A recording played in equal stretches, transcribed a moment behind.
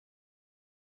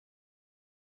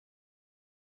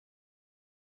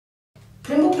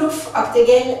Plumbo Proff Aktiv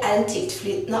gel en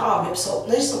tyktflytende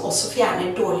avløpsåpner som også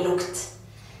fjerner dårlig lukt.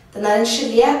 Den en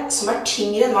gelé som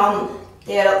tyngre enn vann.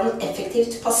 Det gjør at den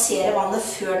effektivt passerer vannet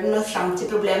før den når frem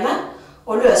til problemet,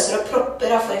 og løser opp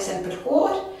propper av for eksempel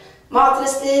hår,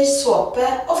 matrester, såpe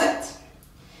og fett.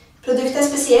 Produktet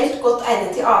spesielt godt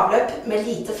egnet til avløp med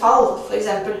lite fall, for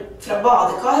eksempel fra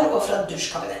badekar og fra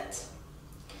dusjkabinett.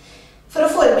 For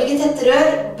å forebygge tette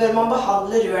rør bør man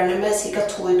behandle rørene med ca.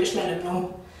 2 ukers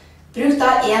mellomrom. Bruk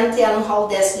da 1–1,5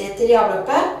 dl i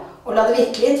avløpet, og la det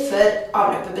virke litt før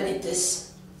avløpet benyttes.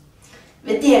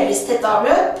 Ved delvis tett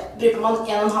avløp bruker man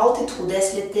 1,5–2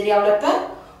 dl i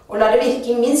avløpet, og la det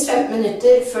virke i minst 15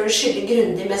 minutter før du skyller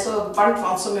grundig med så varmt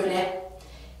vann som mulig.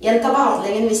 Gjenta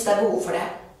behandlingen hvis det behov for det.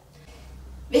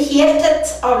 Ved helt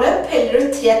tett avløp heller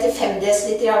du 3–5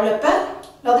 dl i avløpet.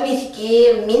 La det virke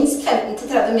i minst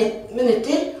 15–30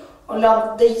 minutter, og la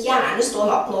det gjerne stå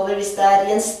natten over hvis det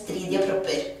gjenstridige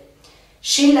propper.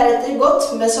 Skyll deretter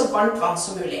godt med så varmt vann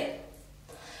som mulig.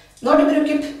 Når du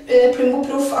bruker Plumbo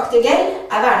Proff Aktiv gel,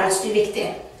 verneutstyr viktig.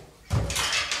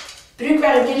 Bruk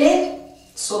vernebriller,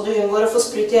 så du unngår å få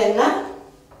sprut i øynene.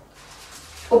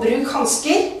 Og bruk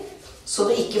hansker, så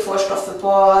du ikke får stoffet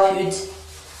på hud.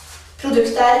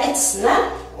 Produktet etsende,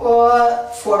 og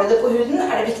får du det på huden,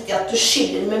 det viktig at du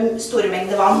skyller med store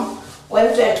mengder vann, og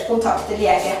eventuelt kontakte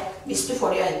lege hvis du får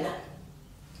det i øynene.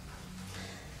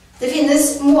 Det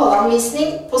finnes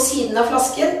måleanvisning på siden av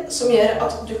flasken som gjør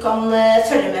at du kan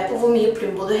følge med på hvor mye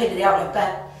Plumbo du heller i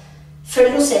avløpet.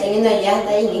 Følg doseringen nøye,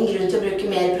 det ingen grunn til å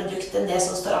bruke mer produkt enn det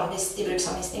som står anvist i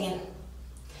bruksanvisningen.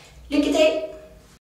 Lykke til!